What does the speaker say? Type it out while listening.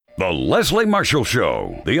The Leslie Marshall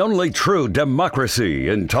Show, the only true democracy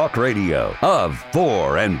in talk radio of,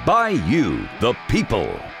 for, and by you, the people.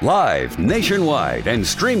 Live nationwide and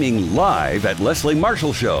streaming live at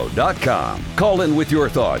lesliemarshallshow.com. Call in with your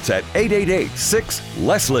thoughts at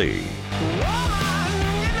 888-6-LESLIE.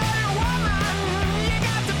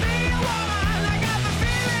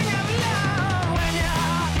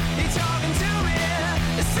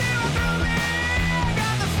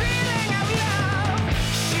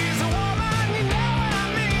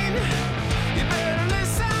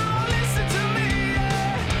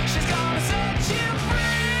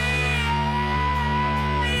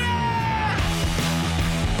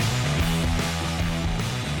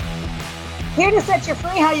 Here to set you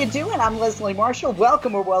free. How you doing? I'm Leslie Marshall.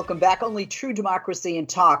 Welcome or welcome back. Only true democracy and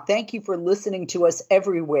talk. Thank you for listening to us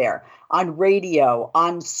everywhere. On radio,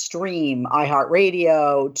 on stream,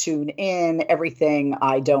 iHeartRadio, tune in, everything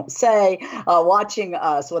I don't say. Watching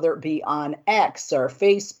us, whether it be on X or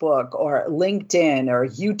Facebook or LinkedIn or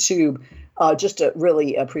YouTube. Just to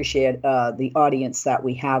really appreciate the audience that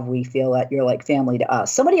we have. We feel that you're like family to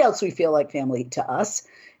us. Somebody else we feel like family to us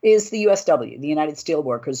is the USW, the United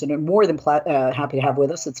Steelworkers, and are more than happy to have with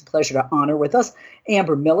us. It's a pleasure to honor with us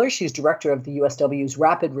Amber Miller. She's director of the USW's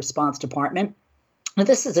Rapid Response Department. And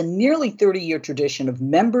this is a nearly 30-year tradition of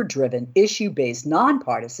member-driven, issue-based,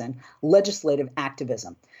 nonpartisan legislative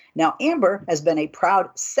activism. Now, Amber has been a proud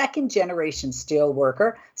second-generation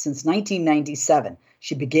steelworker since 1997.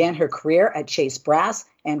 She began her career at Chase Brass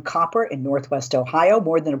and Copper in Northwest Ohio.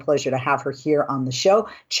 More than a pleasure to have her here on the show.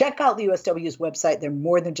 Check out the USW's website. They're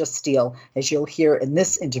more than just steel, as you'll hear in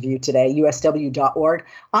this interview today, usw.org.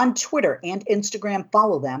 On Twitter and Instagram,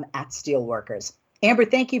 follow them at Steelworkers. Amber,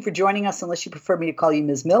 thank you for joining us, unless you prefer me to call you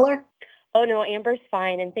Ms. Miller. Oh, no, Amber's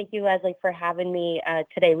fine. And thank you, Leslie, for having me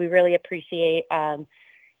today. We really appreciate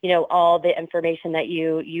all the information that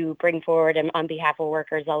you bring forward and on behalf of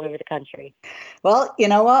workers all over the country. Well, you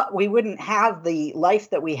know what? We wouldn't have the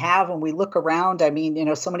life that we have when we look around. I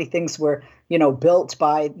mean, so many things were, built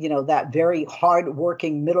by, that very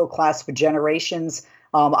hardworking middle class for generations.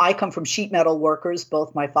 I come from sheet metal workers.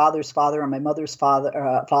 Both my father's father and my mother's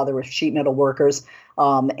father were sheet metal workers.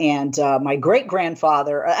 And my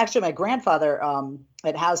great-grandfather, actually my grandfather,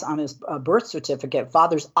 it has on his birth certificate,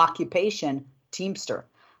 father's occupation, Teamster.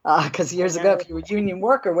 Because years ago, if you were a union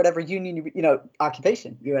worker, whatever union,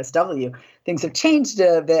 occupation, USW, things have changed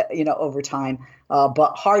a bit, over time.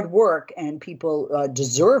 But hard work and people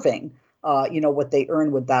deserving, what they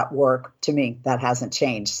earn with that work, to me, that hasn't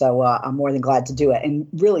changed. So I'm more than glad to do it, and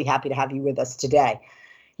really happy to have you with us today.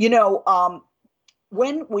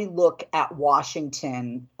 When we look at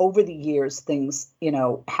Washington over the years, things,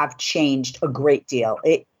 have changed a great deal.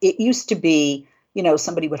 It used to be,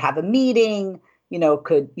 somebody would have a meeting,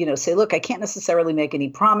 could, say, look, I can't necessarily make any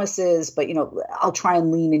promises, but, I'll try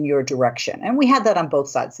and lean in your direction. And we had that on both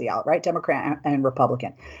sides of the aisle, right? Democrat and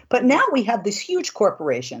Republican. But now we have these huge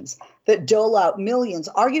corporations that dole out millions,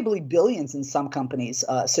 arguably billions in some companies'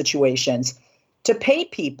 situations, to pay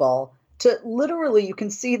people to literally, you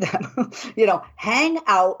can see them, hang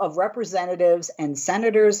out of representatives and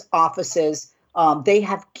senators' offices. They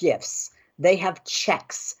have gifts. They have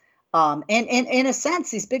checks. And in a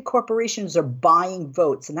sense, these big corporations are buying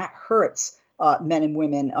votes, and that hurts men and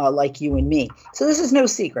women like you and me. So this is no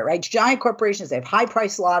secret, right? Giant corporations, they have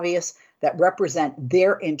high-priced lobbyists that represent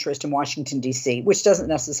their interest in Washington, D.C., which doesn't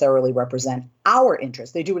necessarily represent our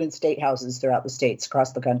interest. They do it in state houses throughout the states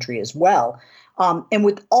across the country as well. And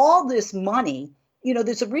with all this money,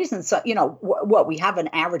 there's a reason. So, we have an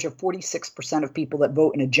average of 46% of people that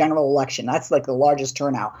vote in a general election. That's like the largest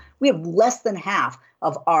turnout. We have less than half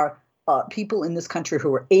of our people in this country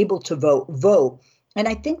who are able to vote. And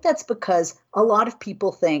I think that's because a lot of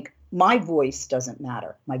people think my voice doesn't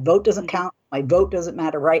matter. My vote doesn't count. My vote doesn't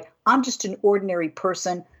matter, right? I'm just an ordinary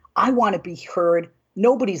person. I want to be heard.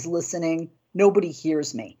 Nobody's listening. Nobody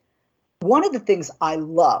hears me. One of the things I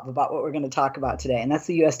love about what we're going to talk about today, and that's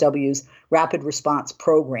the USW's Rapid Response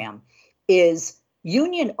Program, is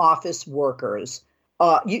unions offer workers,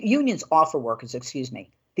 the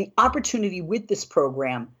opportunity with this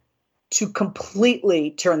program to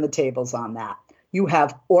completely turn the tables on that. You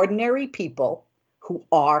have ordinary people who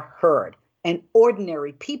are heard and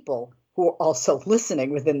ordinary people who are also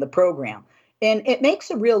listening within the program. And it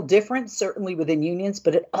makes a real difference, certainly within unions,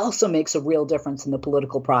 but it also makes a real difference in the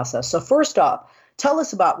political process. So first off, tell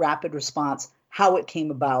us about Rapid Response, how it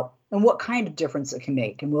came about, and what kind of difference it can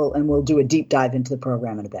make. And we'll do a deep dive into the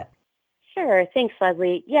program in a bit. Sure. Thanks,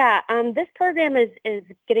 Leslie. Yeah, this program is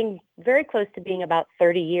getting very close to being about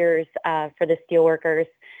 30 years for the steelworkers.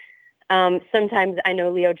 Sometimes I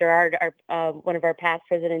know Leo Gerard, one of our past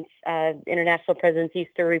presidents, international presidents,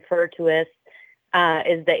 used to refer to us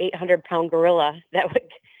as the 800-pound gorilla that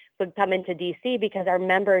would come into DC, because our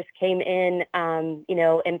members came in,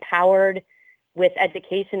 empowered with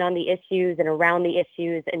education on the issues and around the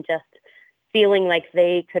issues, and just feeling like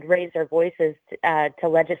they could raise their voices to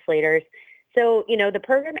legislators. So, the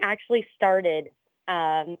program actually started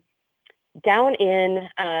down in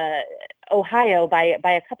Ohio by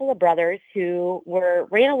a couple of brothers who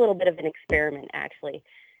ran a little bit of an experiment, actually.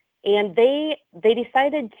 And they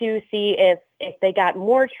decided to see if they got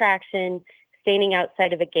more traction standing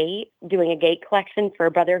outside of a gate, doing a gate collection for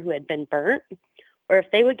a brother who had been burnt, or if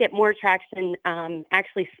they would get more traction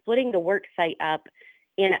actually splitting the work site up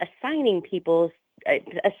and assigning people at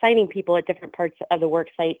different parts of the work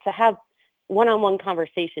site to have one-on-one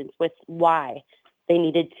conversations with why they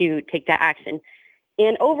needed to take that action.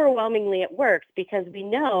 And overwhelmingly it works, because we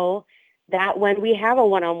know that when we have a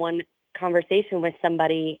one-on-one conversation with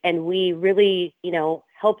somebody and we really,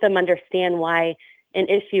 help them understand why an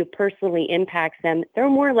issue personally impacts them, they're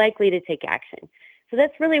more likely to take action. So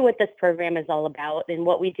that's really what this program is all about. And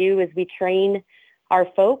what we do is we train our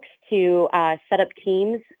folks to set up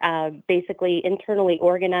teams, basically internally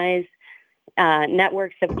organize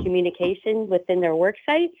networks of communication within their work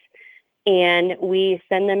sites. And we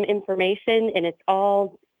send them information, and it's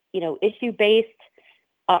all, issue-based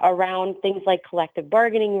around things like collective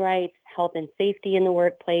bargaining rights, health and safety in the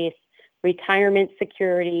workplace, retirement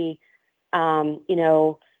security,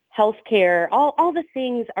 healthcare, all the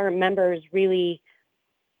things our members really,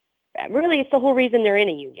 it's the whole reason they're in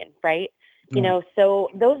a union, right? So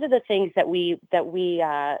those are the things that we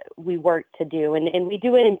work to do, and we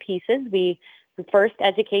do it in pieces. We first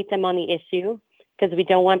educate them on the issue, because we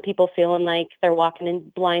don't want people feeling like they're walking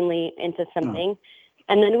in blindly into something.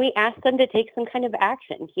 And then we ask them to take some kind of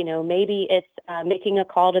action. Maybe it's making a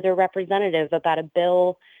call to their representative about a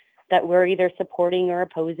bill that we're either supporting or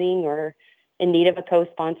opposing or in need of a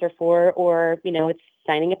co-sponsor for, or, it's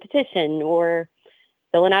signing a petition or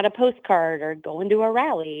filling out a postcard or going to a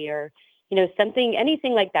rally or,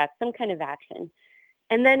 anything like that, some kind of action.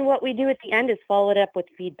 And then what we do at the end is follow it up with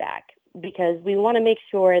feedback, because we want to make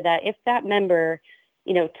sure that if that member,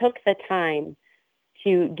 took the time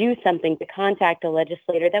to do something, to contact a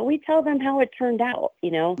legislator, that we tell them how it turned out.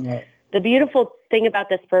 Yeah. The beautiful thing about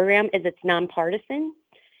this program is it's nonpartisan.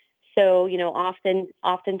 So,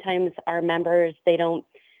 oftentimes our members, they don't,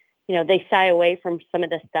 they shy away from some of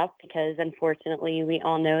this stuff, because unfortunately we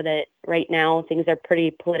all know that right now things are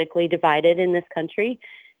pretty politically divided in this country.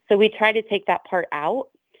 So we try to take that part out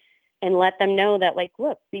and let them know that, like,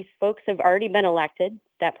 look, these folks have already been elected.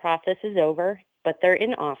 That process is over, but they're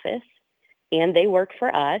in office and they work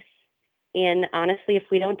for us. And honestly, if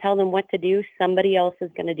we don't tell them what to do, somebody else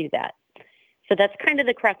is going to do that. So that's kind of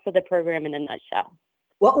the crux of the program in a nutshell.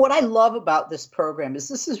 Well, what I love about this program is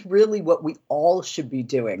this is really what we all should be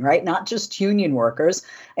doing, right? Not just union workers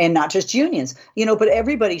and not just unions, but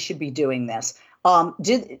everybody should be doing this.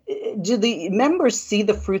 Do the members see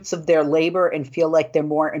the fruits of their labor and feel like they're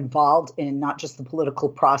more involved in not just the political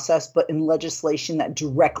process, but in legislation that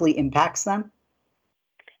directly impacts them?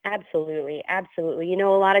 Absolutely. Absolutely. A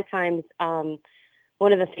lot of times,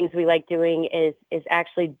 one of the things we like doing is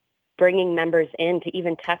actually bringing members in to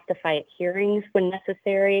even testify at hearings when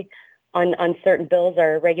necessary on certain bills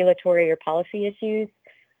or regulatory or policy issues,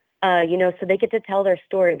 so they get to tell their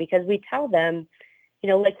story, because we tell them,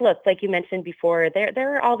 look, like you mentioned before,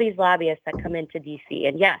 there are all these lobbyists that come into DC,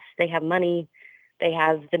 and yes, they have money, they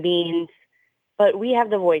have the means, but we have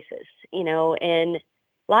the voices, and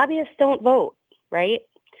lobbyists don't vote, right?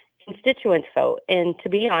 Constituents vote. And to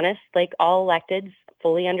be honest, like, all electeds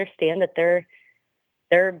fully understand that their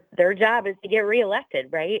job is to get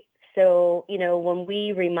reelected, right? So, when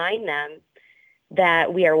we remind them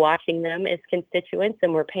that we are watching them as constituents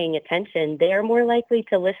and we're paying attention, they are more likely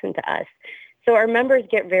to listen to us. So our members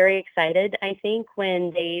get very excited, I think,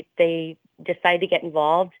 when they decide to get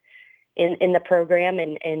involved in the program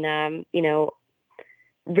and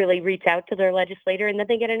really reach out to their legislator, and then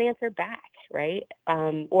they get an answer back, right?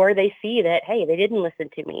 Or they see that, hey, they didn't listen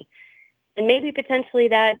to me. And maybe potentially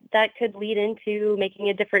that could lead into making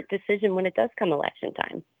a different decision when it does come election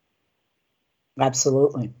time.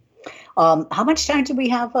 Absolutely. How much time do we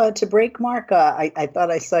have to break, Mark? I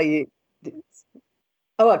thought I saw you.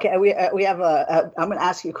 Oh, okay. We have I'm going to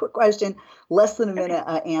ask you a quick question, less than a minute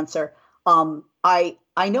answer.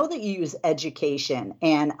 I know that you use education,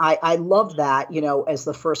 and I love that, as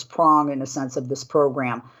the first prong in a sense of this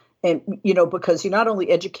program. And, because you're not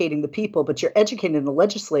only educating the people, but you're educating the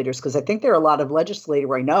legislators, because I think there are a lot of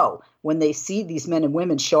legislators I know when they see these men and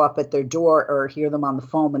women show up at their door or hear them on the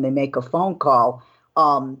phone when they make a phone call,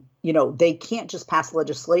 they can't just pass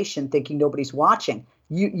legislation thinking nobody's watching.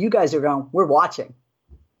 You guys are going, we're watching.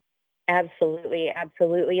 Absolutely.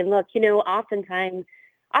 Absolutely. And look,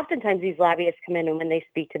 oftentimes these lobbyists come in and when they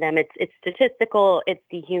speak to them, it's statistical, it's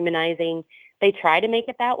dehumanizing. They try to make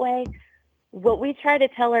it that way. What we try to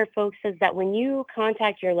tell our folks is that when you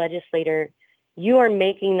contact your legislator, you are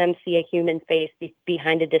making them see a human face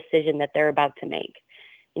behind a decision that they're about to make.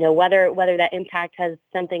 Whether that impact has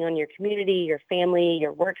something on your community, your family,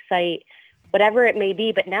 your work site, whatever it may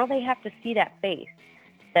be, but now they have to see that face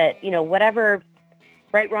that, whatever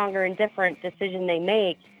right, wrong, or indifferent decision they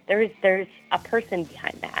make, there's a person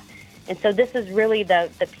behind that. And so this is really the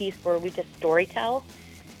piece where we just story tell.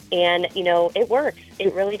 And, it works.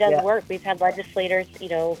 It really does work. We've had legislators,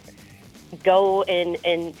 go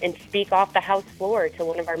and speak off the House floor to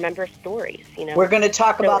one of our members' stories. We're going to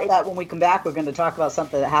talk about that when we come back. We're going to talk about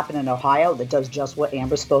something that happened in Ohio that does just what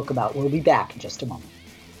Amber spoke about. We'll be back in just a moment.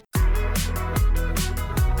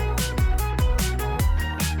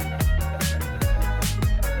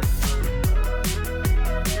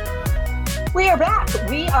 We are back.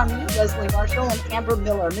 We are me, Leslie Marshall, and Amber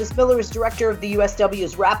Miller. Ms. Miller is director of the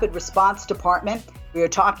USW's Rapid Response Department. We are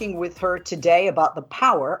talking with her today about the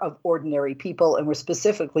power of ordinary people, and we're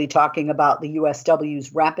specifically talking about the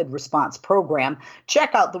USW's Rapid Response Program.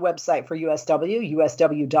 Check out the website for USW,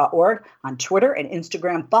 usw.org. On Twitter and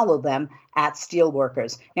Instagram, follow them at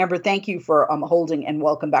Steelworkers. Amber, thank you for holding, and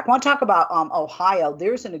welcome back. I want to talk about Ohio.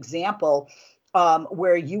 There's an example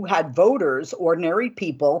where you had voters, ordinary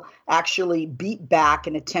people, actually beat back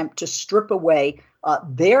an attempt to strip away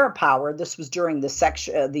their power. This was during the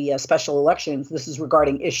special elections. This is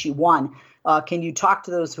regarding issue 1. Can you talk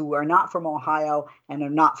to those who are not from Ohio and are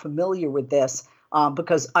not familiar with this?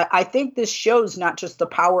 Because I think this shows not just the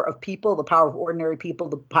power of people, the power of ordinary people,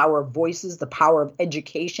 the power of voices, the power of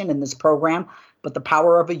education in this program, but the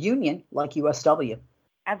power of a union like USW.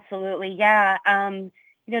 Absolutely. Yeah.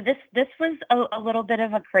 This was a little bit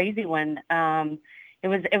of a crazy one. It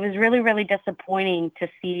was really, really disappointing to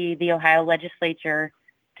see the Ohio legislature,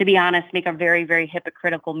 to be honest, make a very, very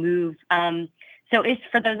hypocritical move. So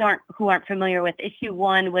for those who aren't familiar with, issue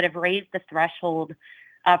 1 would have raised the threshold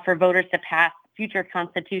for voters to pass future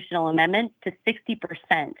constitutional amendments to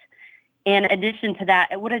 60%. In addition to that,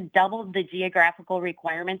 it would have doubled the geographical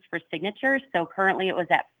requirements for signatures. So currently it was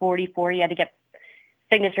at 44. You had to get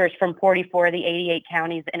signatures from 44 of the 88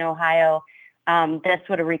 counties in Ohio. This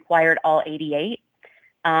would have required all 88.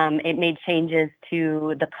 It made changes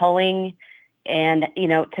to the culling, and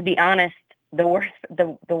to be honest, the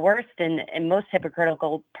worst and most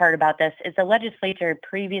hypocritical part about this is the legislature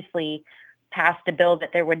previously passed a bill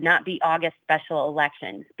that there would not be August special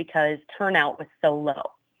elections because turnout was so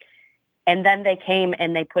low, and then they came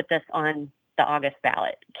and they put this on the August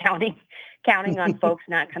ballot, counting on folks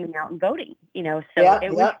not coming out and voting, so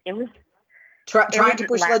it was trying to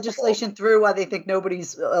push legislation through while they think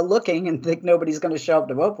nobody's looking and think nobody's going to show up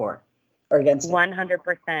to vote for it or against it.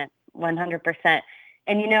 100%.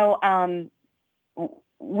 And,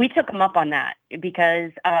 we took them up on that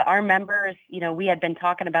because our members, we had been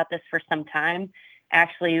talking about this for some time.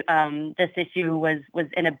 Actually, this issue was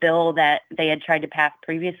in a bill that they had tried to pass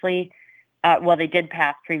previously. They did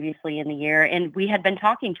pass previously in the year, and we had been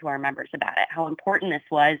talking to our members about it, how important this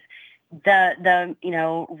was. The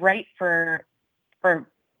right for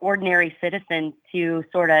ordinary citizens to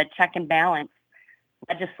sort of check and balance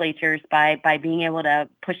legislatures by being able to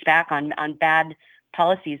push back on bad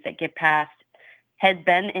policies that get passed has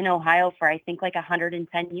been in Ohio for, I think, like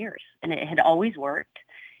 110 years, and it had always worked.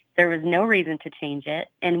 There was no reason to change it.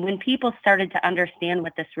 And when people started to understand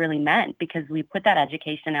what this really meant, because we put that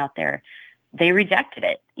education out there, they rejected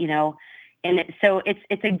it, And so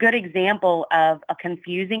it's a good example of a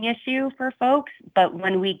confusing issue for folks. But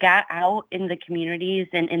when we got out in the communities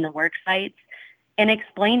and in the work sites and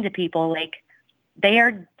explained to people, like, they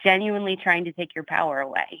are genuinely trying to take your power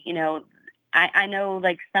away. I know,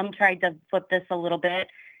 like, some tried to flip this a little bit,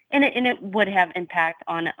 and it would have impact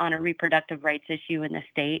on a reproductive rights issue in the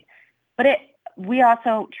state. But we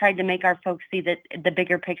also tried to make our folks see that the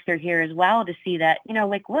bigger picture here as well, to see that,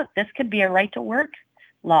 look, this could be a right to work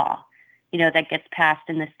law, that gets passed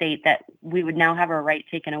in the state that we would now have our right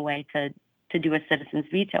taken away to do a citizen's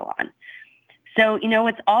veto on. So,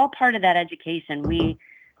 it's all part of that education.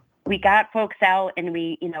 We got folks out and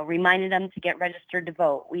we, reminded them to get registered to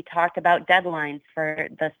vote. We talked about deadlines for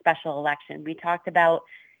the special election. We talked about,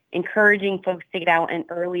 encouraging folks to get out and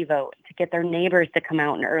early vote, to get their neighbors to come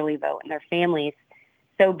out and early vote and their families.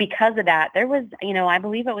 So because of that, there was, I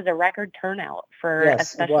believe it was a record turnout for a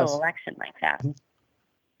special election like that.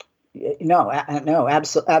 No,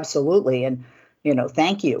 absolutely. And,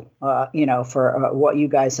 thank you, for what you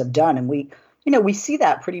guys have done. And we see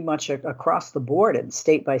that pretty much across the board and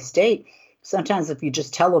state by state. Sometimes if you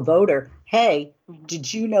just tell a voter, hey,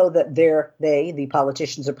 did you know that the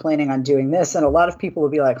politicians are planning on doing this? And a lot of people will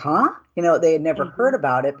be like, huh? They had never heard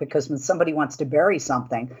about it, because when somebody wants to bury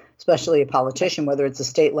something, especially a politician, whether it's a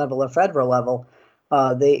state level or federal level,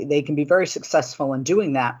 they can be very successful in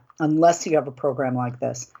doing that unless you have a program like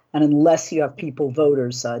this and unless you have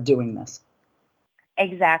voters doing this.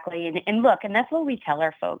 Exactly. And look, and that's what we tell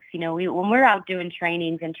our folks, when we're out doing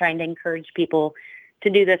trainings and trying to encourage people to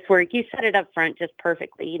do this work, you set it up front just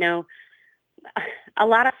perfectly. A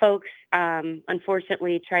lot of folks,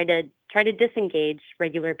 unfortunately, try to disengage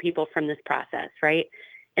regular people from this process, right?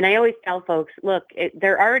 And I always tell folks, look,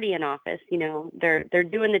 they're already in office, they're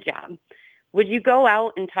doing the job. Would you go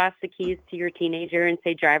out and toss the keys to your teenager and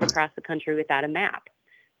say, drive across the country without a map?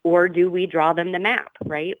 Or do we draw them the map,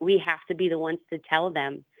 right? We have to be the ones to tell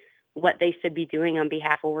them what they should be doing on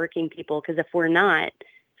behalf of working people, because if we're not,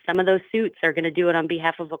 some of those suits are going to do it on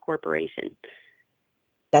behalf of a corporation.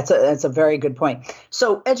 That's a very good point.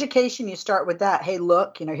 So education, you start with that. Hey,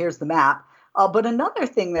 look, here's the map. But another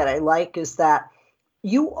thing that I like is that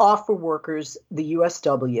you offer workers, the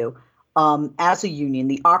USW, as a union,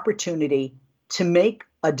 the opportunity to make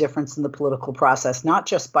a difference in the political process, not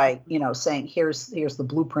just by, saying here's the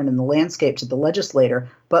blueprint and the landscape to the legislator,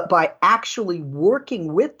 but by actually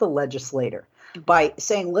working with the legislator, by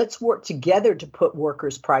saying, let's work together to put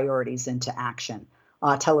workers' priorities into action.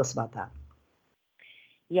 Tell us about that.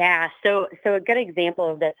 Yeah, so a good example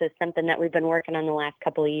of this is something that we've been working on the last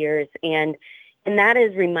couple of years, and that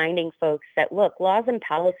is reminding folks that, look, laws and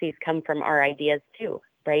policies come from our ideas too,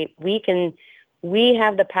 right? We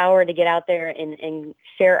have the power to get out there and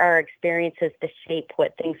share our experiences to shape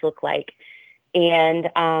what things look like. And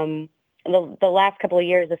the last couple of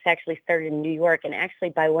years, this actually started in New York, and actually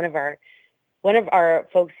by one of our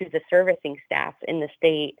folks who's a servicing staff in the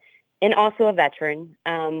state and also a veteran,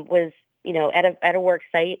 was at a work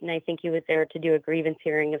site, and I think he was there to do a grievance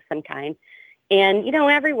hearing of some kind. And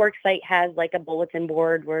every work site has like a bulletin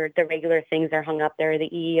board where the regular things are hung up there: the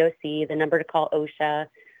EEOC, the number to call OSHA,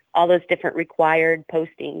 all those different required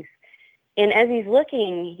postings. And as he's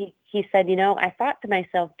looking, he said, I thought to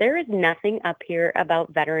myself, there is nothing up here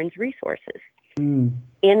about veterans resources. And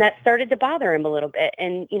that started to bother him a little bit.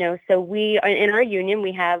 And, so we, in our union,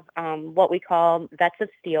 we have what we call Vets of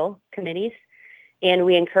Steel committees. And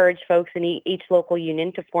we encourage folks in each local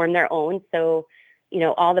union to form their own. So,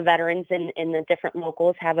 all the veterans in the different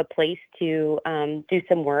locals have a place to do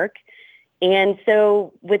some work. And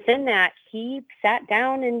so within that, he sat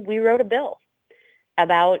down and we wrote a bill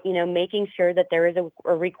about, making sure that there is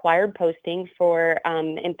a required posting for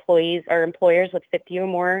employees or employers with 50 or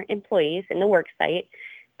more employees in the work site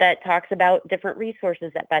that talks about different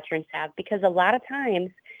resources that veterans have, because a lot of times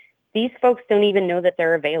these folks don't even know that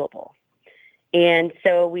they're available. And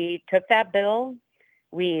so we took that bill,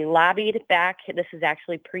 we lobbied it back. This is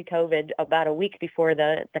actually pre-COVID, about a week before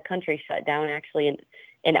the country shut down, actually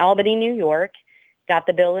in Albany, New York, got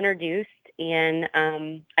the bill introduced. And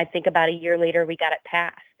I think about a year later, we got it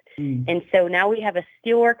passed. And so now we have a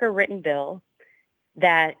steelworker written bill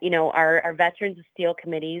that, our Veterans of Steel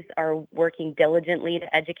committees are working diligently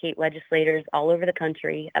to educate legislators all over the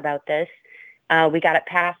country about this. We got it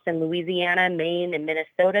passed in Louisiana, Maine, and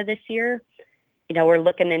Minnesota this year. We're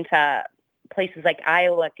looking into places like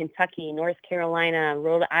Iowa, Kentucky, North Carolina,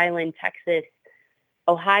 Rhode Island, Texas,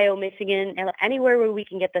 Ohio, Michigan, and anywhere where we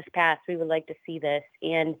can get this passed, we would like to see this.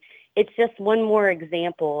 And it's just one more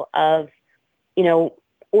example of,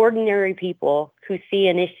 ordinary people who see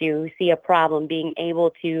an issue, who see a problem, being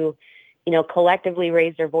able to, collectively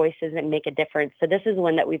raise their voices and make a difference. So this is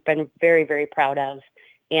one that we've been very, very proud of.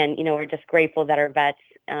 And, we're just grateful that our vets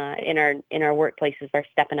in our workplaces are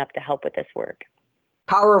stepping up to help with this work.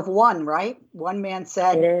 Power of one, right? One man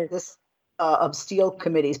said this of steel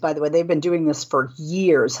committees, by the way, they've been doing this for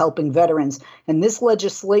years, helping veterans. And this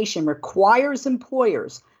legislation requires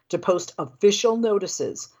employers to post official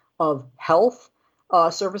notices of health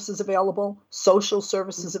services available, social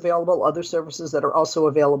services available, other services that are also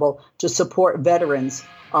available to support veterans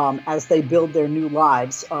as they build their new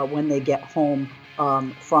lives when they get home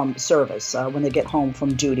from service, when they get home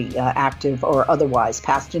from duty, active or otherwise.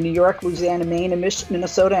 Passed in New York, Louisiana, Maine, and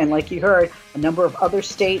Minnesota, and like you heard, a number of other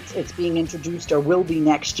states. It's being introduced or will be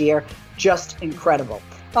next year. Just incredible.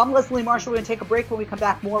 I'm Leslie Marshall. We're going to take a break. When we come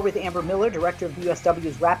back, more with Amber Miller, Director of the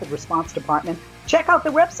USW's Rapid Response Department. Check out the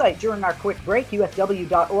website during our quick break,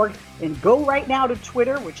 usw.org, and go right now to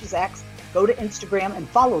Twitter, which is X. Go to Instagram and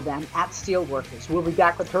follow them at Steelworkers. We'll be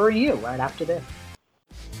back with her and you right after this.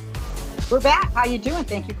 We're back. How you doing?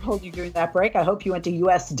 Thank you for holding during that break. I hope you went to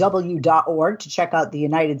usw.org to check out the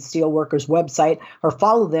United Steelworkers website or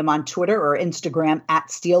follow them on Twitter or Instagram at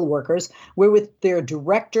Steelworkers. We're with their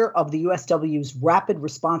director of the USW's Rapid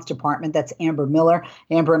Response Department. That's Amber Miller.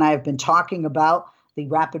 Amber and I have been talking about the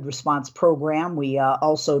Rapid Response Program. We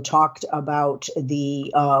also talked about the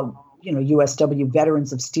USW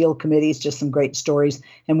Veterans of Steel Committees, just some great stories,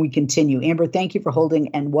 and we continue. Amber, thank you for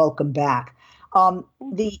holding and welcome back.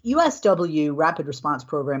 The USW Rapid Response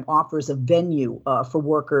Program offers a venue for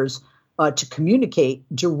workers to communicate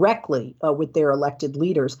directly with their elected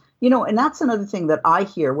leaders. And that's another thing that I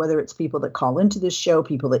hear, whether it's people that call into this show,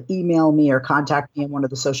 people that email me or contact me on one of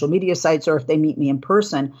the social media sites, or if they meet me in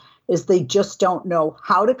person, is they just don't know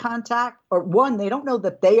how to contact, or one, they don't know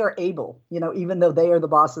that they are able, even though they are the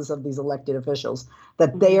bosses of these elected officials,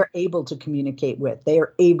 that they are able to communicate with, they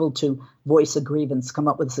are able to voice a grievance, come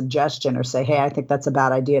up with a suggestion, or say, hey, I think that's a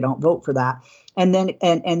bad idea, don't vote for that. And then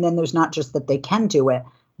there's not just that they can do it,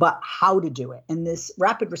 but how to do it. And this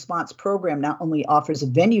Rapid Response Program not only offers a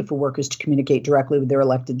venue for workers to communicate directly with their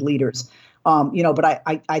elected leaders, but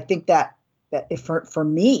I think that if for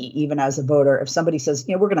me, even as a voter, if somebody says,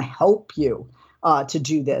 we're going to help you to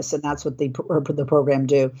do this, and that's what the program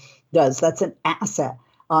does, that's an asset,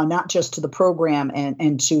 not just to the program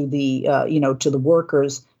and to the to the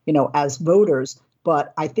workers, as voters,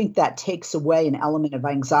 but I think that takes away an element of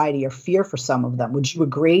anxiety or fear for some of them. Would you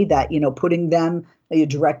agree that putting them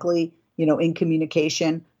directly in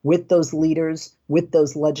communication with those leaders, with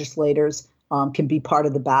those legislators, can be part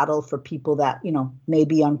of the battle for people that, may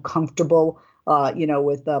be uncomfortable,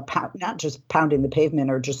 with not just pounding the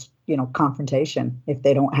pavement or just, confrontation if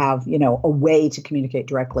they don't have, a way to communicate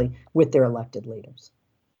directly with their elected leaders?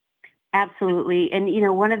 Absolutely. And,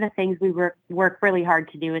 one of the things we work really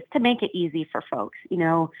hard to do is to make it easy for folks,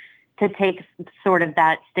 to take sort of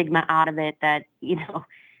that stigma out of it that,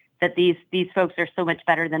 that these folks are so much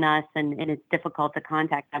better than us and it's difficult to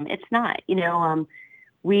contact them. It's not,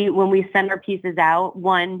 when we send our pieces out,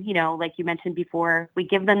 one, like you mentioned before, we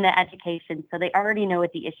give them the education so they already know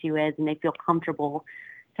what the issue is and they feel comfortable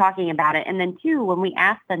talking about it. And then two, when we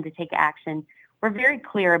ask them to take action, we're very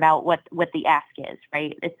clear about what the ask is,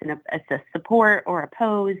 right? It's a support or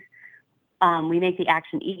oppose. We make the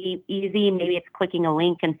action easy. Maybe it's clicking a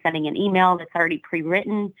link and sending an email that's already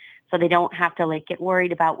pre-written so they don't have to get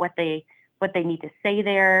worried about what they need to say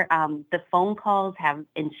there. The phone calls have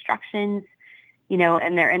instructions,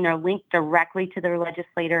 and they're linked directly to their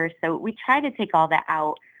legislators. So we try to take all that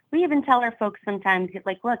out. We even tell our folks sometimes,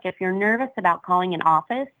 look, if you're nervous about calling an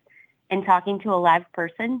office and talking to a live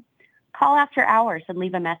person, call after hours and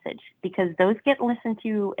leave a message, because those get listened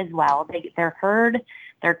to as well. They're heard,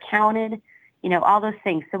 they're counted, all those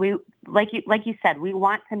things. So we, like you said, we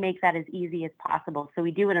want to make that as easy as possible. So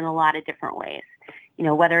we do it in a lot of different ways,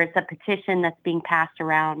 whether it's a petition that's being passed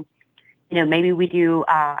around, maybe we do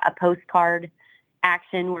a postcard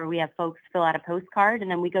action where we have folks fill out a postcard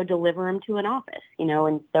and then we go deliver them to an office,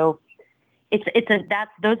 and so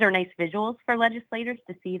those are nice visuals for legislators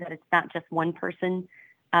to see that it's not just one person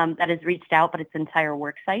that has reached out, but it's entire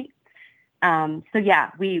work site.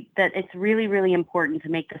 It's really, really important to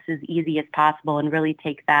make this as easy as possible and really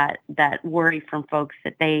take that worry from folks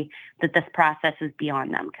that this process is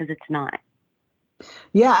beyond them, because it's not.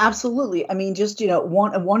 Yeah, absolutely. I mean, just,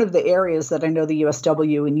 one of the areas that I know the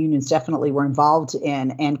USW and unions definitely were involved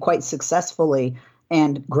in, and quite successfully,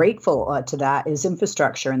 and grateful to that, is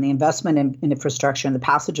infrastructure and the investment in infrastructure and the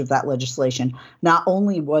passage of that legislation. Not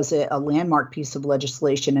only was it a landmark piece of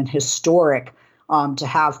legislation and historic to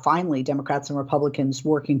have finally Democrats and Republicans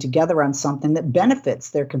working together on something that benefits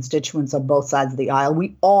their constituents on both sides of the aisle.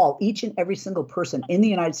 We all, each and every single person in the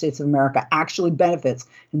United States of America, actually benefits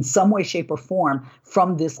in some way, shape, or form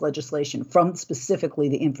from this legislation, from specifically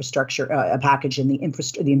the infrastructure package and the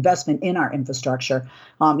investment in our infrastructure.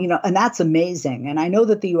 And that's amazing. And I know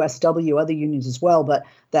that the USW, other unions as well, but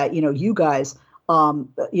that, you guys,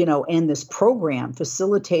 and this program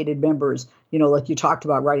facilitated members, like you talked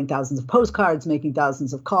about, writing thousands of postcards, making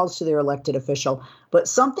thousands of calls to their elected official. But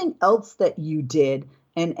something else that you did,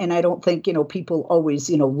 and I don't think, people always,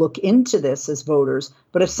 look into this as voters,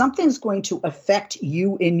 but if something's going to affect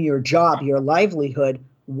you in your job, your livelihood,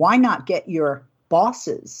 why not get your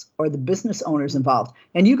bosses or the business owners involved.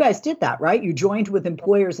 And you guys did that, right? You joined with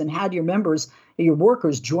employers and had your members, your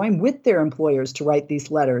workers, join with their employers to write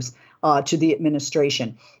these letters to the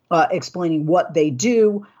administration, explaining what they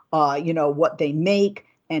do, what they make,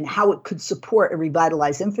 and how it could support a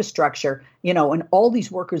revitalized infrastructure, and all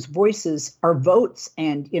these workers' voices are votes.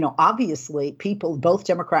 And, obviously people, both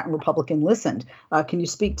Democrat and Republican, listened. Can you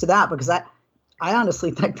speak to that? Because I honestly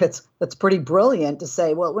think that's pretty brilliant to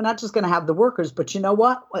say, well, we're not just going to have the workers, but you know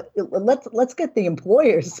what? Let's get the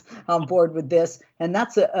employers on board with this. And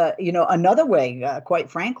that's another way, quite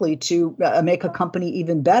frankly, to make a company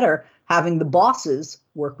even better, having the bosses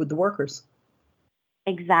work with the workers.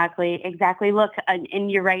 Exactly. Look, and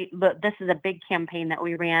you're right. Look, this is a big campaign that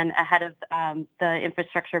we ran ahead of the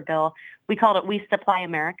infrastructure bill. We called it We Supply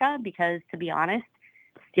America because, to be honest,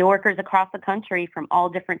 steelworkers across the country from all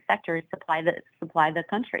different sectors supply the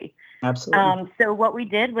country. Absolutely. So what we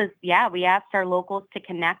did was, we asked our locals to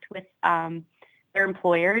connect with their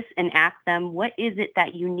employers and ask them, what is it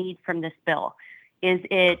that you need from this bill? Is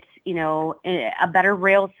it, a better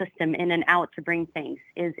rail system in and out to bring things?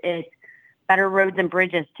 Is it better roads and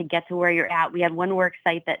bridges to get to where you're at? We had one work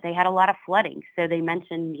site that they had a lot of flooding. So they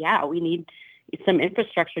mentioned, we need some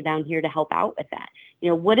infrastructure down here to help out with that.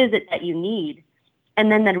 What is it that you need?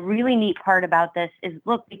 And then the really neat part about this is,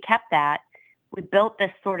 look, we kept that. We built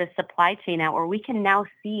this sort of supply chain out where we can now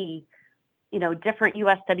see, different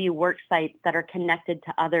USW work sites that are connected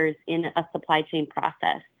to others in a supply chain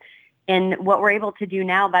process. And what we're able to do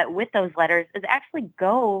now with those letters is actually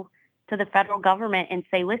go to the federal government and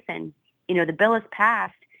say, listen, the bill is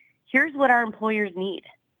passed. Here's what our employers need,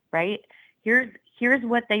 right? Here's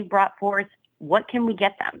what they brought forth. What can we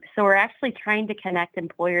get them? So we're actually trying to connect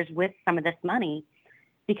employers with some of this money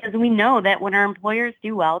because we know that when our employers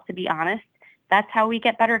do well, to be honest, that's how we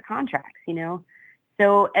get better contracts,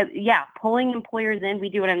 So pulling employers in, we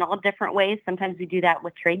do it in all different ways. Sometimes we do that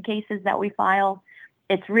with trade cases that we file.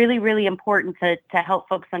 It's really, really important to help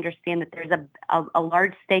folks understand that there's a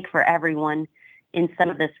large stake for everyone in some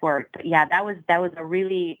of this work. But that was a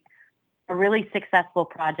really successful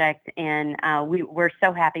project, and we're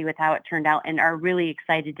so happy with how it turned out, and are really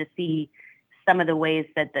excited to see some of the ways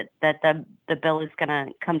that the bill is going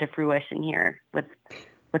to come to fruition here with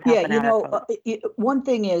helping out. One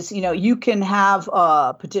thing is, you can have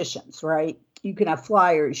petitions, right? You can have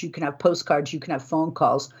flyers, you can have postcards, you can have phone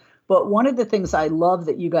calls. But one of the things I love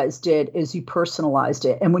that you guys did is you personalized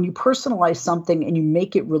it. And when you personalize something and you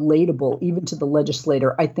make it relatable, even to the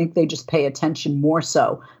legislator, I think they just pay attention more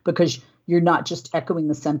so because you're not just echoing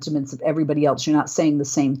the sentiments of everybody else. You're not saying the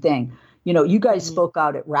same thing. You guys spoke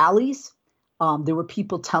out at rallies. There were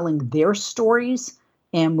people telling their stories.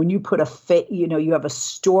 And when you put you have a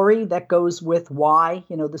story that goes with why,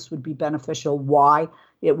 this would be beneficial, why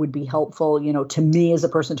it would be helpful, to me as a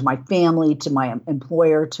person, to my family, to my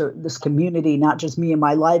employer, to this community, not just me and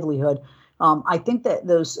my livelihood. I think that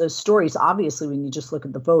those stories, obviously, when you just look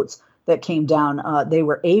at the votes that came down, they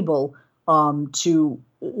were able to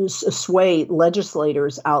sway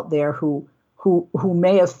legislators out there who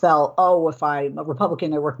may have felt, if I'm a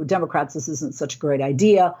Republican, I work with Democrats, this isn't such a great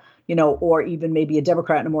idea, or even maybe a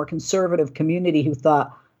Democrat in a more conservative community who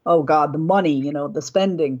thought, oh God, the money, the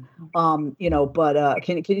spending, but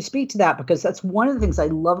can you speak to that? Because that's one of the things I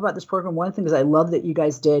love about this program. One of the things I love that you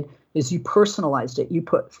guys did is you personalized it. You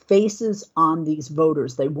put faces on these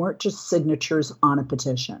voters. They weren't just signatures on a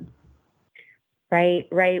petition. Right.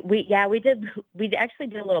 We actually did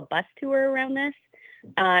a little bus tour around this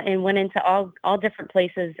and went into all different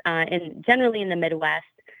places and generally in the Midwest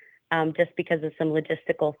just because of some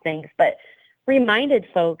logistical things. But reminded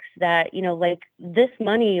folks that, this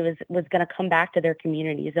money was going to come back to their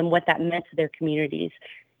communities and what that meant to their communities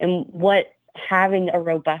and what having a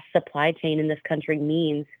robust supply chain in this country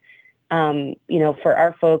means, for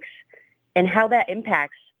our folks and how that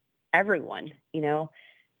impacts everyone.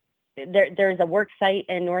 There's a work site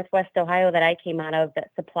in Northwest Ohio that I came out of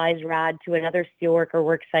that supplies rod to another steelworker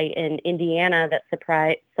work site in Indiana that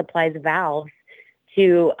supplies valves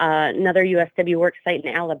to another USW work site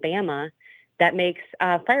in Alabama that makes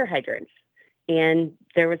fire hydrants. And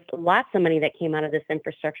there was lots of money that came out of this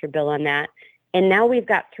infrastructure bill on that. And now we've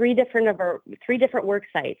got three different work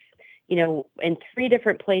sites, in three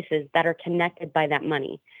different places that are connected by that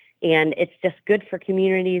money. And it's just good for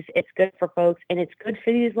communities. It's good for folks. And it's good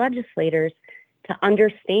for these legislators to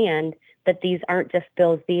understand that these aren't just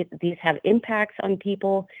bills. These have impacts on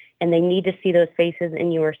people, and they need to see those faces.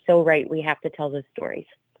 And you are so right. We have to tell those stories.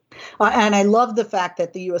 And I love the fact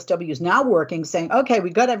that the USW is now working, saying, okay,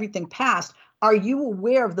 we got everything passed. Are you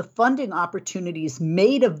aware of the funding opportunities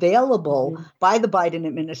made available by the Biden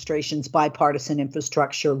administration's bipartisan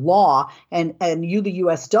infrastructure law? And you, the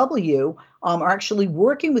USW, are actually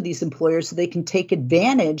working with these employers so they can take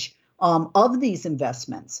advantage of these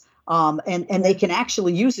investments. And they can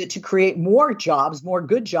actually use it to create more jobs, more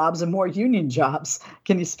good jobs, and more union jobs.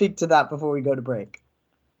 Can you speak to that before we go to break?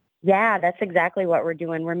 Yeah, that's exactly what we're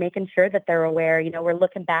doing. We're making sure that they're aware. We're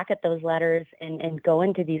looking back at those letters and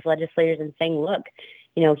going to these legislators and saying, look,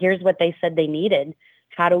 here's what they said they needed.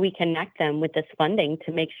 How do we connect them with this funding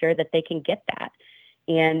to make sure that they can get that?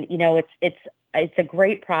 And, it's a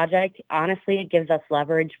great project. Honestly, it gives us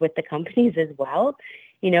leverage with the companies as well.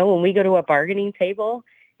 When we go to a bargaining table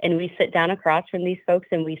and we sit down across from these folks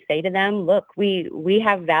and we say to them, look, we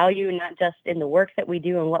have value not just in the work that we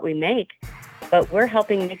do and what we make, but we're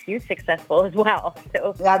helping make you successful as well.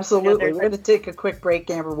 So absolutely. We're going to take a quick break,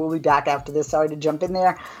 Amber. We'll be back after this. Sorry to jump in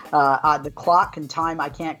there. The clock and time I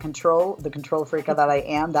can't control. The control freak that I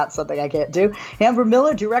am, that's something I can't do. Amber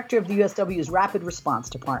Miller, Director of the USW's Rapid Response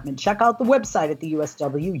Department. Check out the website at the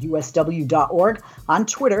USW, usw.org, on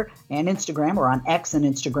Twitter and Instagram, or on X and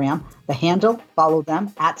Instagram. The handle, follow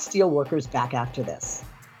them, at Steelworkers. Back after this.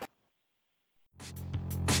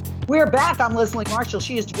 We're back. I'm Leslie Marshall.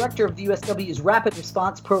 She is Director of the USW's Rapid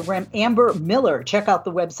Response Program. Amber Miller. Check out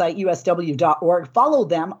the website, usw.org. Follow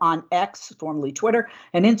them on X, formerly Twitter,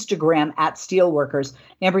 and Instagram at Steelworkers.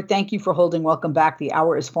 Amber, thank you for holding. Welcome back. The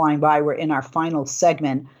hour is flying by. We're in our final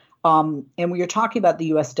segment. And we are talking about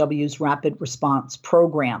the USW's Rapid Response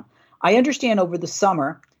Program. I understand over the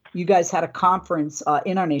summer, you guys had a conference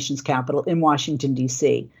in our nation's capital in Washington,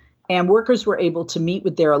 D.C., and workers were able to meet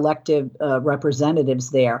with their elected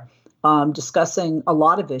representatives there, discussing a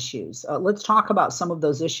lot of issues. Let's talk about some of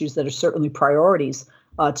those issues that are certainly priorities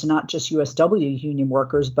to not just USW union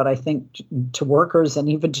workers, but I think to workers and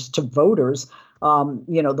even just to voters.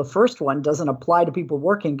 The first one doesn't apply to people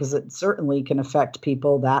working because it certainly can affect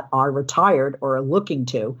people that are retired or are looking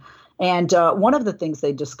to. And one of the things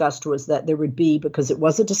they discussed was that there would be, because it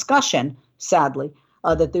was a discussion, sadly,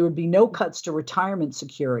 that there would be no cuts to retirement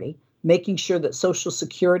security, making sure that Social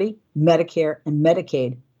Security, Medicare, and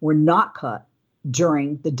Medicaid were not cut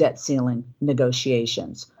during the debt ceiling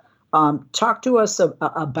negotiations. Talk to us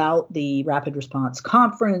about the Rapid Response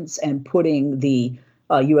Conference and putting the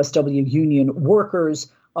USW union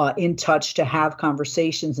workers in touch to have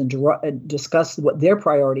conversations and discuss what their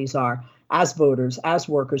priorities are as voters, as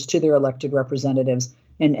workers, to their elected representatives,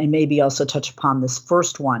 and maybe also touch upon this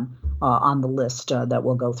first one on the list that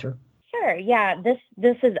we'll go through. Sure. Yeah,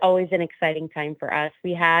 this is always an exciting time for us.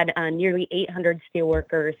 We had nearly 800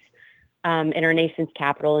 steelworkers in our nation's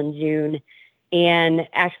capital in June, and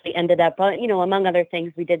actually ended up, among other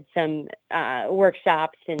things, we did some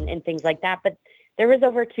workshops and things like that. But there was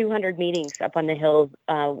over 200 meetings up on the Hill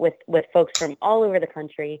with folks from all over the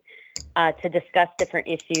country to discuss different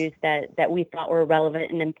issues that we thought were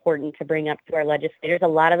relevant and important to bring up to our legislators. A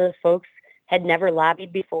lot of those folks had never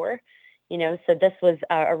lobbied before. So this was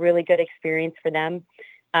a really good experience for them.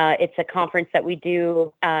 It's a conference that we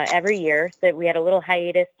do every year. So we had a little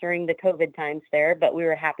hiatus during the COVID times there, but we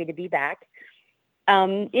were happy to be back.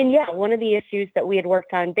 And yeah, one of the issues that we had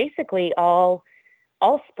worked on basically all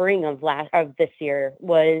spring of this year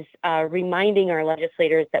was reminding our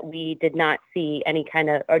legislators that we did not see any kind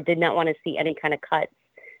of, or did not want to see any kind of cuts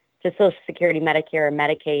to Social Security, Medicare, or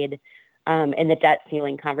Medicaid in the debt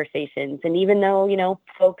ceiling conversations. And even though,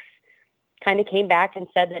 folks kind of came back and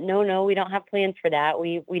said that, no, we don't have plans for that.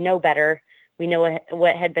 We know better. We know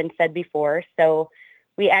what had been said before. So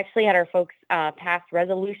we actually had our folks pass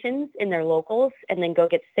resolutions in their locals and then go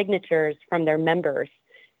get signatures from their members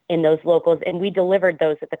in those locals. And we delivered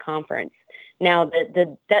those at the conference. Now,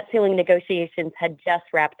 the debt ceiling negotiations had just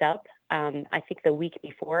wrapped up, I think the week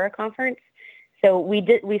before our conference. So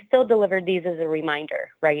we still delivered these as a reminder,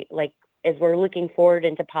 right? Like, as we're looking forward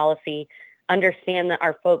into policy, understand that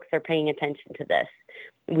our folks are paying attention to this.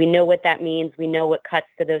 We know what that means. We know what cuts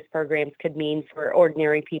to those programs could mean for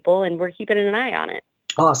ordinary people, and we're keeping an eye on it.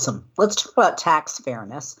 Awesome. Let's talk about tax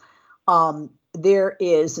fairness. There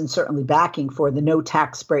is, and certainly backing for the No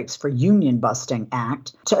Tax Breaks for Union Busting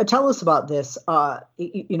Act. Tell us about this, what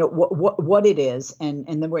it is, and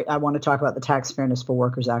then I want to talk about the Tax Fairness for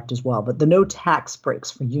Workers Act as well, but the No Tax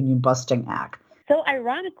Breaks for Union Busting Act. So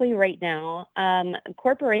ironically, right now,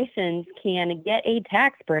 corporations can get a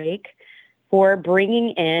tax break for bringing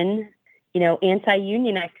in,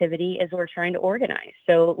 anti-union activity as we're trying to organize.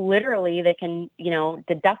 So literally, they can,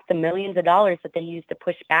 deduct the millions of dollars that they use to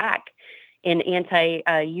push back in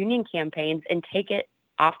anti-union campaigns and take it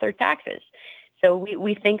off their taxes. So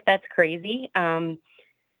we think that's crazy.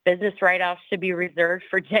 business write-offs should be reserved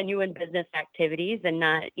for genuine business activities and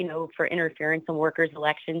not, for interference in workers'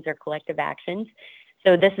 elections or collective actions.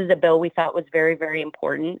 So this is a bill we thought was very, very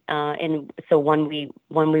important, and so one we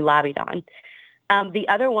lobbied on. The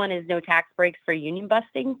other one is no tax breaks for union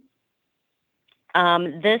busting.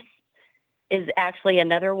 This is actually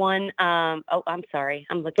another one. I'm sorry.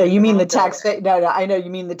 I'm looking. Yeah, you mean the tax? No, I know you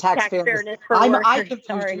mean the tax fairness. For workers. I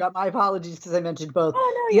confused you. My apologies because I mentioned both.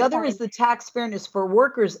 Oh, no, the other fine. is the Tax Fairness for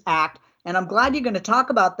Workers Act, and I'm glad you're going to talk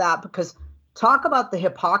about that because talk about the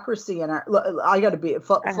hypocrisy. And I got to be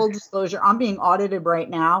full disclosure. I'm being audited right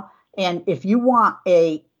now, and if you want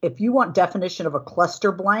definition of a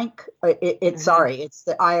cluster blank, it's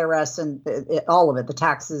the IRS and all of it, the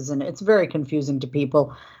taxes, and it's very confusing to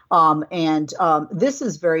people. This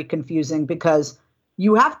is very confusing because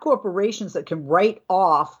you have corporations that can write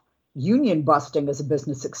off union busting as a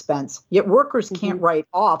business expense, yet workers can't write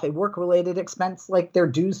off a work-related expense like their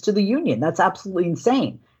dues to the union. That's absolutely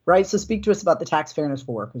insane, right? So speak to us about the Tax Fairness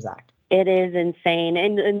for Workers Act. It is insane.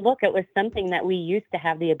 And look, it was something that we used to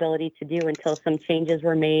have the ability to do until some changes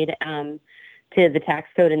were made to the tax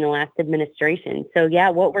code in the last administration. So yeah,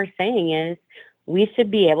 what we're saying is we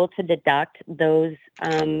should be able to deduct those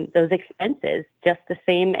expenses just the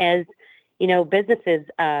same as, businesses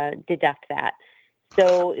deduct that.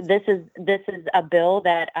 So this is a bill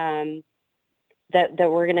that that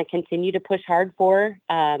we're going to continue to push hard for.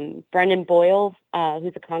 Brendan Boyle,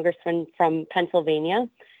 who's a congressman from Pennsylvania,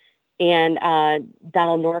 and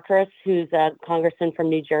Donald Norcross, who's a congressman from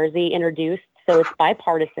New Jersey, introduced. So it's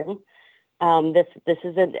bipartisan. This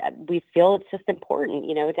is we feel it's just important,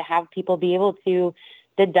 to have people be able to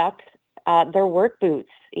deduct their work boots,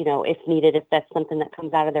 if needed, if that's something that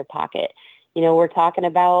comes out of their pocket. We're talking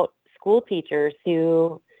about school teachers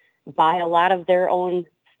who buy a lot of their own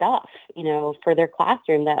stuff, for their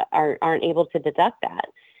classroom that aren't able to deduct that.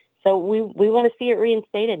 So we want to see it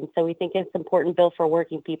reinstated. And so we think it's an important bill for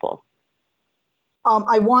working people.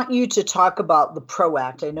 I want you to talk about the PRO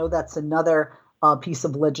Act. I know that's another piece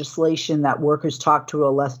of legislation that workers talk to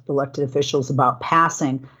elected officials about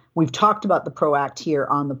passing. We've talked about the PRO Act here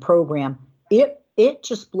on the program. It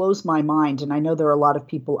just blows my mind, and I know there are a lot of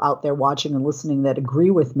people out there watching and listening that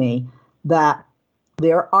agree with me, that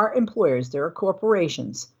there are employers, there are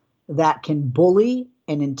corporations that can bully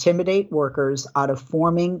and intimidate workers out of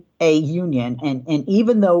forming a union. And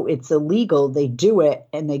even though it's illegal, they do it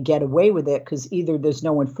and they get away with it because either there's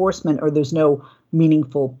no enforcement or there's no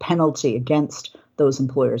meaningful penalty against those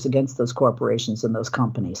employers, against those corporations and those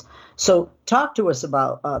companies. So talk to us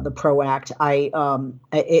about the PRO Act.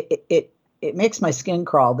 It makes my skin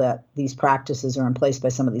crawl that these practices are in place by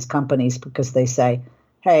some of these companies because they say,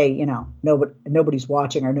 hey, nobody's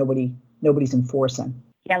watching or nobody's enforcing.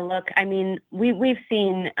 Yeah, look, I mean, we've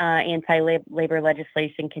seen anti-labor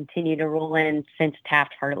legislation continue to roll in since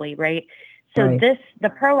Taft-Hartley, right? So right. The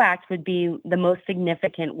PRO Act would be the most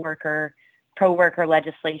significant pro-worker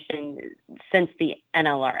legislation since the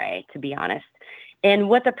NLRA, to be honest. And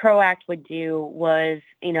what the PRO Act would do was,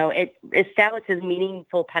 it establishes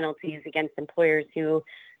meaningful penalties against employers who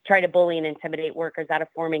try to bully and intimidate workers out of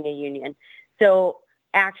forming a union. So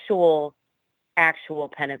actual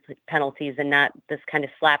penalties and not this kind of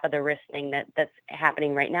slap of the wrist thing that's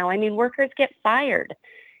happening right now. I mean, workers get fired.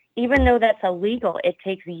 Even though that's illegal, it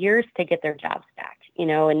takes years to get their jobs back,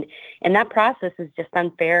 and that process is just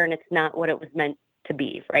unfair and it's not what it was meant to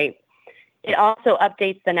be, right? It also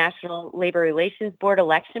updates the National Labor Relations Board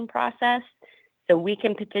election process. So we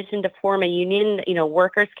can petition to form a union.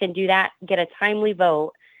 Workers can do that, get a timely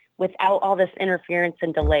vote without all this interference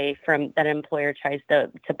and delay from that employer tries to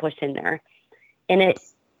push in there. And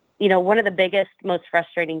it's, one of the biggest, most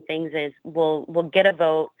frustrating things is we'll get a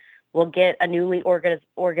vote, we'll get a newly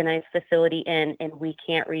organized facility in, and we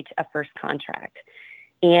can't reach a first contract.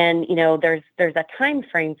 And, there's a time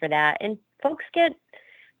frame for that. And folks get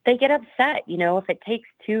upset, if it takes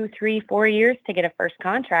 2, 3, 4 years to get a first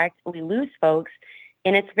contract, we lose folks.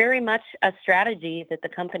 And it's very much a strategy that the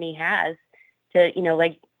company has to,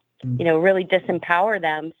 really disempower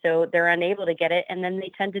them. So they're unable to get it. And then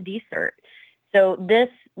they tend to desert. So this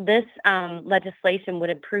legislation would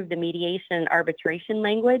improve the mediation and arbitration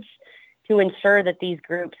language to ensure that these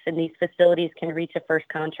groups and these facilities can reach a first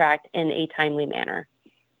contract in a timely manner.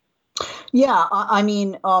 Yeah, I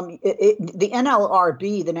mean, the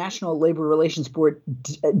NLRB, the National Labor Relations Board,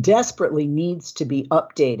 desperately needs to be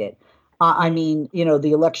updated.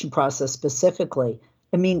 The election process specifically.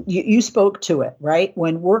 I mean, you spoke to it, right?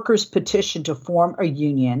 When workers petition to form a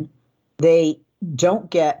union, they don't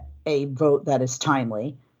get a vote that is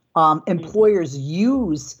timely. Employers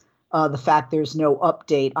use the fact there's no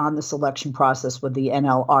update on the selection process with the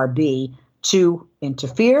NLRB to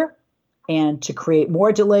interfere and to create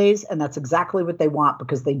more delays. And that's exactly what they want,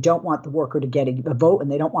 because they don't want the worker to get a vote,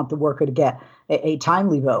 and they don't want the worker to get a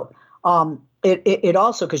timely vote. It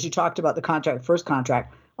also, because you talked about the first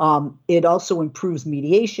contract, it also improves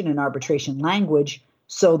mediation and arbitration language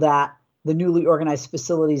so that the newly organized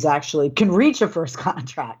facilities actually can reach a first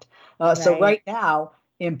contract. So right now,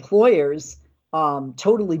 employers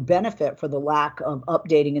totally benefit for the lack of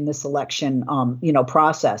updating in this election,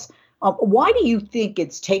 process. Why do you think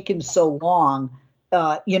it's taken so long?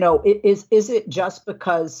 Is it just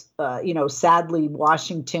because, sadly,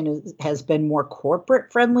 Washington has been more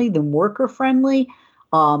corporate friendly than worker friendly?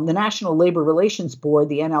 The National Labor Relations Board,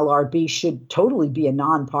 the NLRB, should totally be a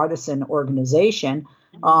nonpartisan organization,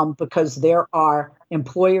 because there are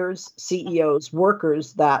employers, CEOs,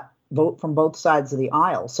 workers that vote from both sides of the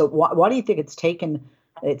aisle. So why do you think it's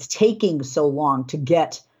taking so long to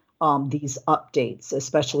get these updates,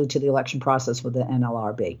 especially to the election process with the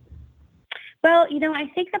NLRB? Well,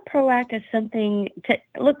 I think the PRO Act is something to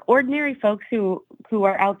look, ordinary folks who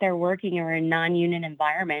are out there working or in non-union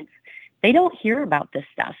environments, they don't hear about this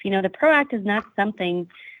stuff. The PRO Act is not something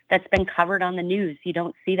that's been covered on the news. You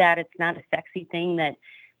don't see that. It's not a sexy thing that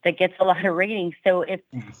gets a lot of ratings. So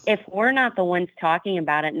if we're not the ones talking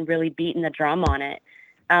about it and really beating the drum on it,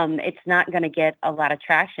 it's not going to get a lot of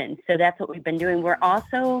traction. So that's what we've been doing. We're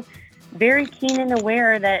also very keen and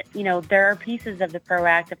aware that, there are pieces of the PRO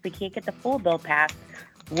Act. If we can't get the full bill passed,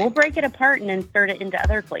 we'll break it apart and insert it into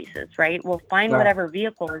other places, right? We'll find whatever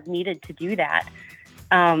vehicle is needed to do that.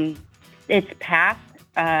 It's passed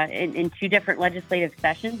in two different legislative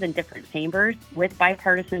sessions in different chambers with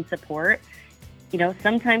bipartisan support.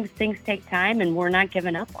 Sometimes things take time, and we're not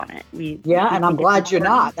giving up on it. And I'm glad you're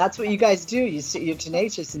not. That's what you guys do. You're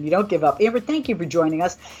tenacious and you don't give up. Amber, thank you for joining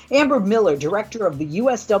us. Amber Miller, director of the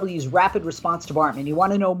USW's Rapid Response Department. You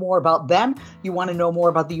want to know more about them? You want to know more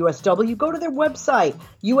about the USW? Go to their website,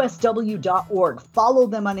 usw.org. Follow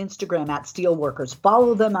them on Instagram at Steelworkers.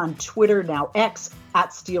 Follow them on Twitter, now X, at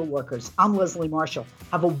Steelworkers. I'm Leslie Marshall.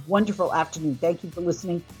 Have a wonderful afternoon. Thank you for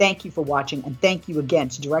listening. Thank you for watching. And thank you again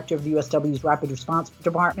to Director of the USW's Rapid Response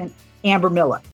Department, Amber Miller.